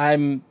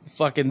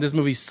 This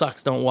movie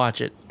sucks, don't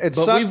watch it. But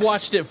sucks. We've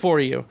watched it for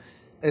you.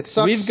 It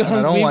sucks, and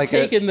I don't like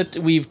it.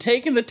 We've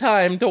taken the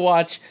time to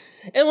watch,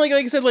 and like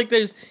I said, like,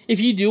 if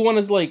you do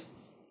want to, like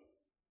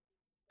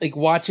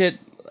watch it,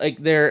 like,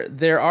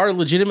 there are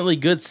legitimately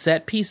good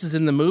set pieces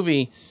in the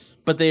movie,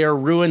 but they are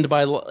ruined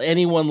by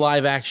anyone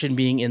live action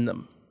being in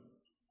them.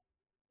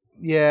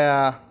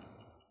 Yeah.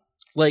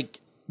 Like,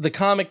 the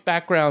comic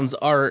backgrounds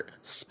are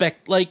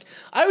like,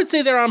 I would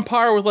say they're on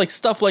par with, like,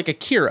 stuff like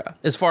Akira,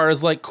 as far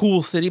as, like,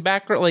 cool city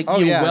background, like,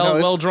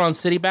 well-drawn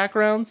city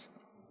backgrounds.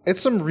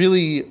 It's some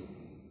really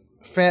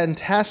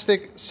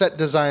fantastic set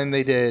design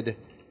they did.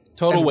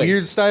 Total waste.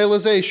 Weird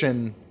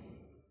stylization.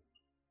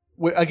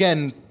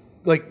 Again,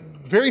 like,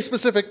 very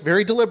specific,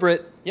 very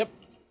deliberate. Yep.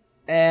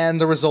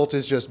 And the result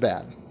is just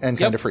bad and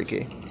kind of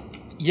freaky.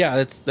 Yeah,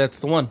 that's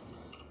the one.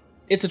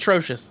 It's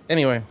atrocious.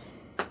 Anyway.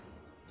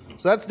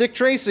 So that's Dick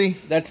Tracy.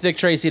 That's Dick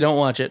Tracy. Don't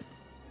watch it.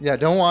 Yeah,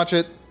 don't watch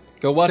it.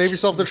 Go watch. Save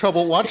yourself the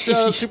trouble. Watch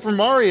Super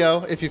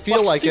Mario if you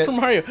feel like Super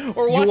Mario,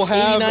 or watch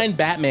 89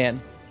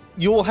 Batman.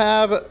 You will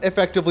have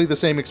effectively the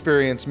same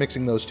experience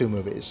mixing those two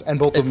movies, and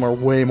both of them are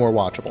way more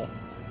watchable.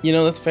 You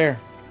know, that's fair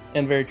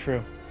and very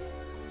true.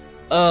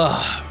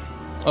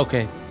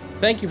 Okay.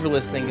 Thank you for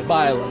listening.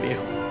 Goodbye. I love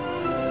you.